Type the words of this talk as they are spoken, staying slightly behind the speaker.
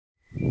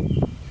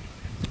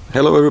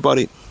Hello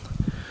everybody,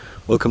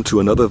 welcome to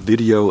another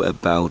video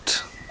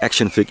about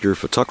action figure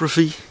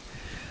photography.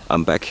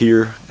 I'm back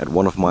here at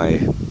one of my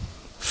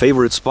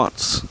favorite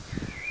spots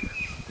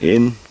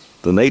in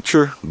the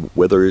nature.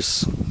 Weather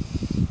is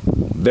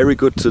very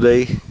good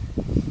today,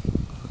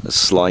 a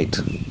slight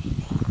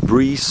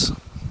breeze,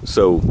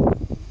 so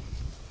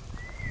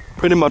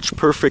pretty much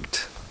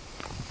perfect.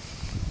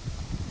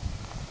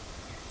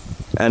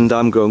 And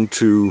I'm going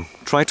to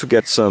try to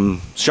get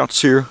some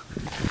shots here.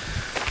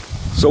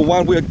 So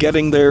while we're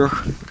getting there,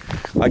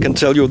 I can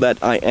tell you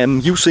that I am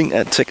using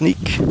a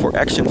technique for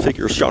action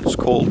figure shots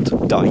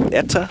called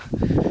D.I.E.T.A.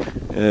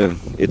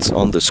 It's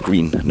on the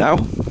screen now.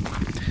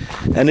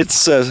 And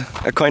it's a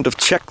kind of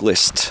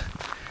checklist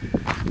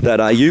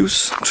that I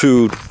use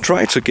to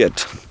try to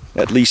get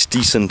at least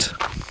decent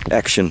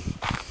action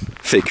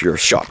figure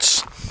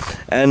shots.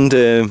 And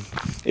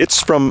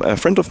it's from a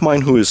friend of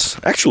mine who is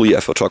actually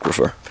a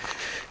photographer.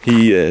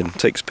 He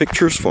takes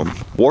pictures from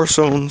war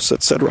zones,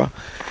 etc.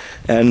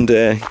 And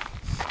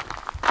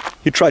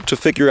he tried to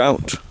figure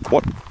out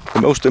what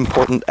the most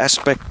important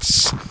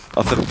aspects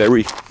of a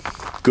very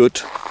good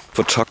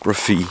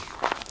photography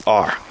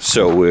are.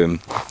 So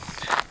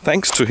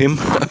thanks to him,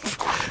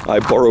 I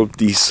borrowed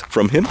these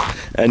from him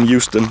and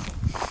used them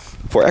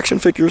for action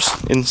figures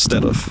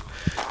instead of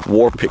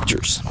war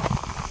pictures.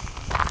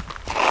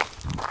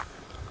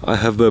 I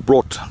have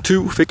brought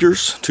two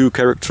figures, two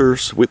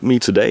characters with me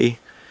today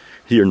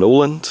here in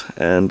Noland,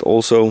 and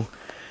also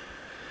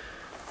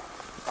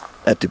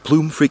a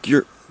plume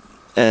figure.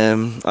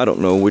 I don't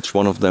know which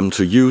one of them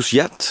to use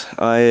yet.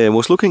 I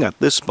was looking at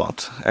this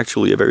spot,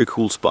 actually a very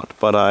cool spot,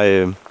 but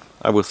I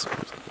was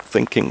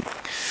thinking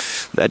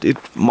that it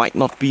might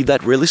not be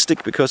that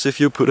realistic, because if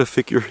you put a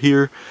figure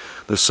here,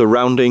 the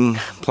surrounding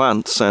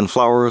plants and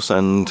flowers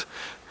and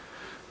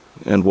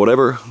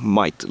whatever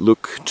might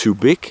look too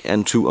big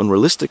and too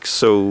unrealistic,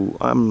 so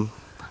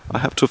I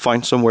have to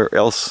find somewhere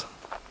else.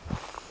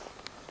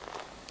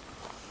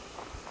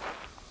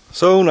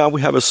 So now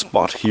we have a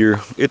spot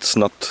here. It's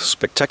not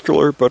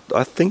spectacular, but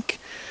I think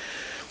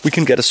we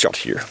can get a shot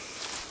here.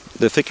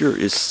 The figure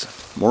is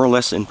more or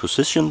less in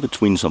position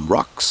between some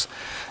rocks,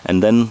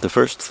 and then the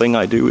first thing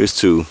I do is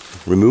to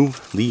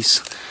remove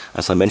these.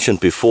 As I mentioned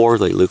before,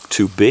 they look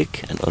too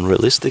big and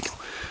unrealistic.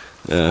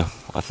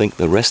 I think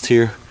the rest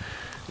here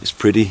is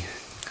pretty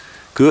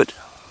good.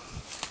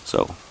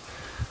 So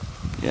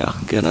yeah,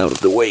 get out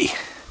of the way.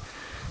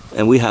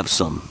 And we have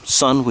some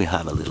sun, we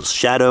have a little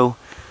shadow.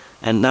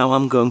 And now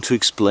I'm going to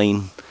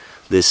explain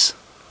this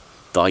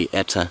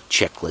D.I.E.T.A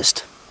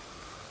checklist.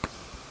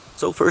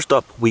 So first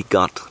up we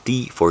got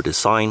D for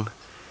design,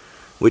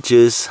 which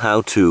is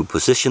how to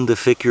position the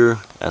figure,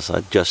 as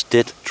I just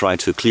did. Try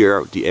to clear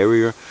out the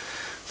area,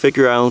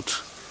 figure out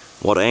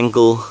what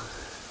angle,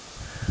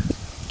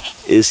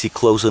 is he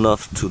close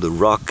enough to the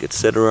rock,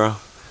 etc.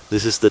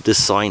 This is the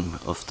design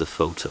of the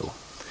photo.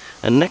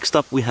 And next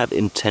up we have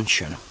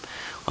intention.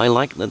 I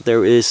like that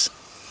there is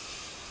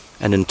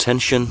an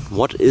intention.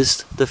 What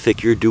is the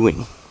figure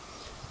doing?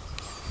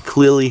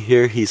 Clearly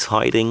here he's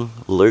hiding,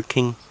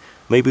 lurking,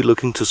 maybe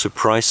looking to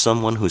surprise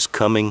someone who's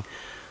coming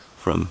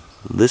from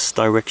this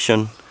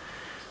direction.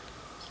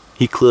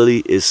 He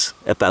clearly is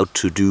about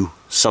to do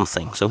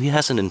something, so he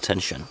has an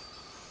intention.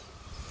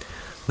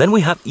 Then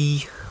we have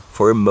E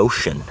for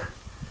emotion.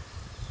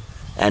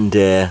 And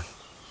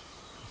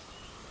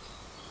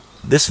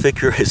this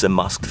figure is a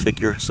masked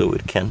figure, so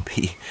it can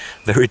be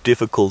very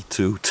difficult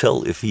to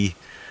tell if he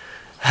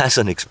has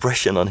an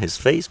expression on his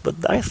face, but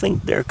I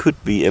think there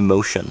could be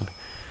emotion.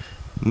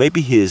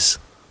 Maybe he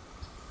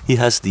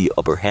has the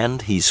upper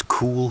hand, he's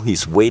cool,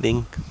 he's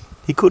waiting.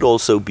 He could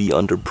also be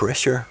under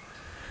pressure.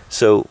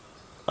 So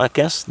I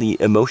guess the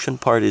emotion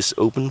part is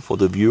open for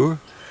the viewer,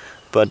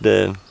 but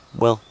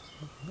well,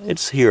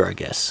 it's here, I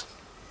guess.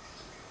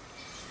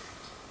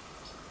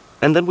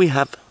 And then we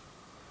have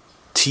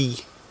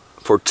T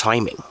for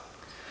timing.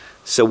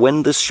 So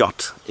when this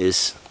shot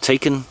is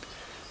taken,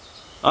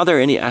 are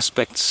there any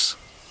aspects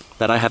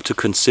that I have to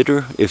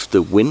consider? If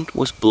the wind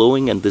was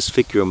blowing and this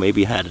figure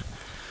maybe had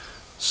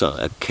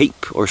a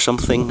cape or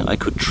something, I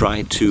could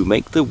try to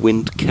make the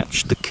wind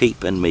catch the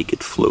cape and make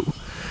it flow.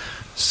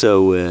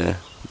 So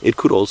it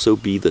could also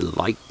be the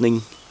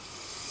lightning.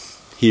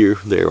 Here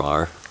there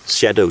are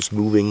shadows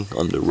moving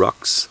on the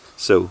rocks,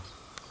 so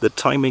the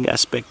timing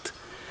aspect,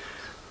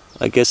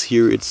 I guess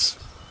here it's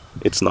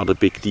not a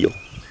big deal.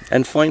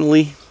 And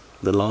finally,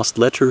 the last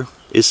letter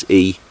is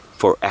A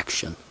for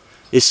action.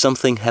 Is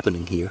something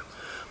happening here?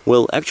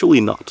 Well,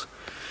 actually not.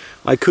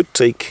 I could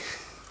take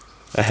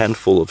a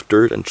handful of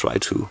dirt and try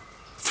to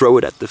throw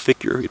it at the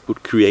figure. It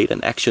would create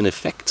an action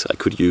effect. I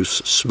could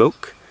use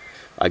smoke.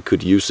 I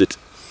could use it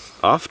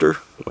after,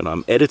 when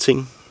I'm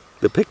editing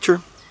the picture.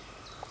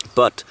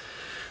 But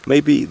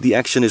maybe the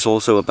action is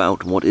also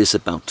about what is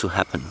about to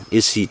happen.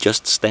 Is he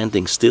just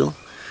standing still?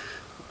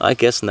 I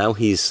guess now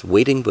he's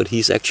waiting, but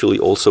he's actually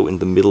also in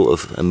the middle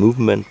of a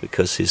movement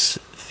because his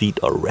feet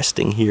are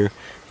resting here.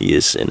 He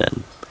is in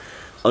an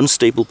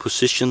unstable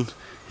position.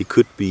 He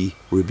could be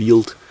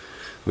revealed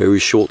very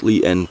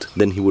shortly and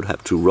then he would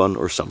have to run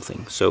or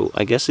something. So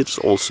I guess it's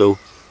also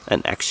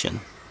an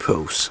action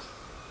pose.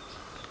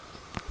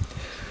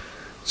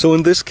 So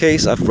in this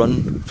case I've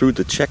run through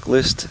the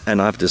checklist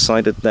and I've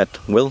decided that,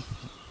 well,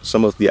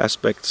 some of the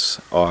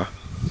aspects are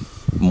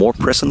more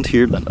present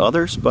here than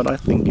others, but I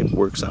think it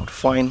works out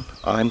fine.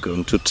 I'm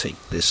going to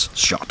take this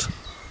shot.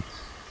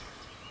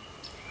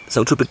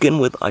 So to begin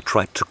with, I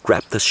tried to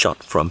grab the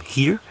shot from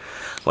here,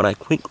 but I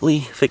quickly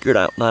figured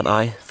out that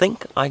I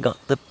think I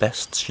got the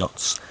best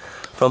shots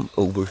from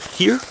over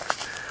here,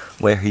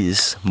 where he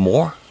is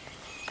more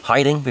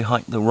hiding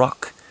behind the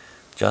rock.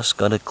 Just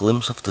got a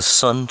glimpse of the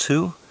sun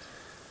too.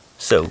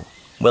 So,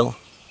 well,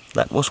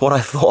 that was what I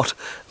thought.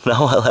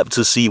 Now I'll have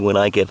to see when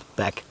I get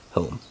back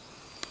home.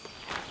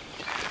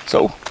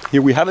 So,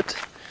 here we have it.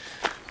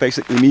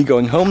 Basically me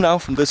going home now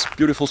from this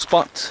beautiful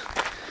spot.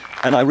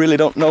 And I really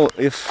don't know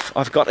if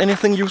I've got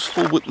anything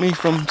useful with me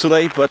from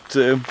today, but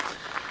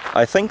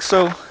I think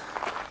so.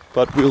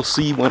 But we'll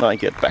see when I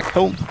get back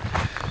home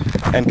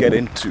and get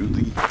into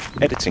the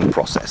editing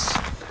process.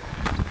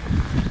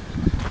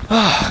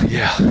 Ah,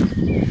 yeah,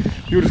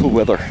 beautiful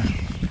weather.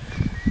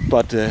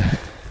 But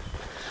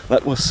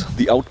that was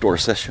the outdoor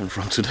session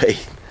from today.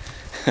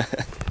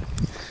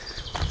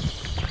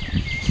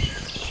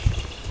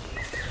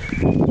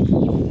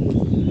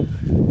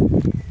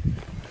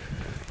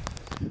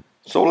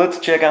 So let's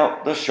check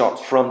out the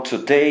shots from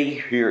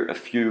today. Here a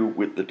few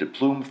with the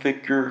D.I.E.T.A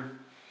figure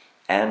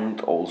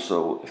and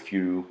also a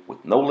few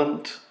with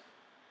Noland.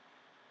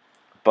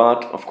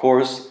 But of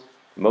course,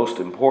 most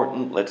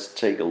important, let's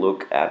take a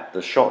look at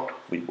the shot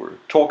we were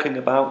talking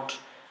about.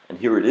 And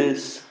here it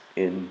is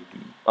in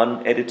the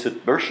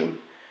unedited version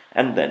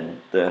and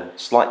then the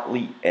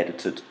slightly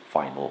edited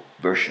final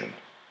version.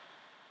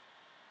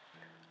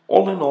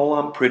 All in all,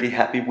 I'm pretty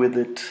happy with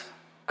it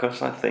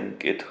because I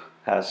think it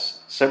has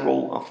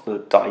several of the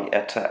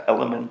D.I.E.T.A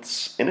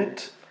elements in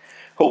it.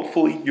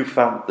 Hopefully you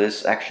found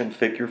this action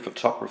figure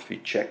photography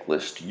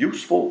checklist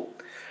useful.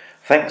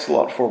 Thanks a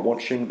lot for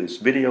watching this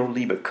video.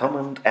 Leave a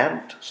comment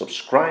and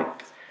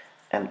subscribe.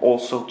 And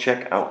also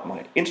check out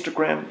my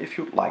Instagram if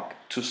you'd like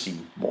to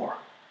see more.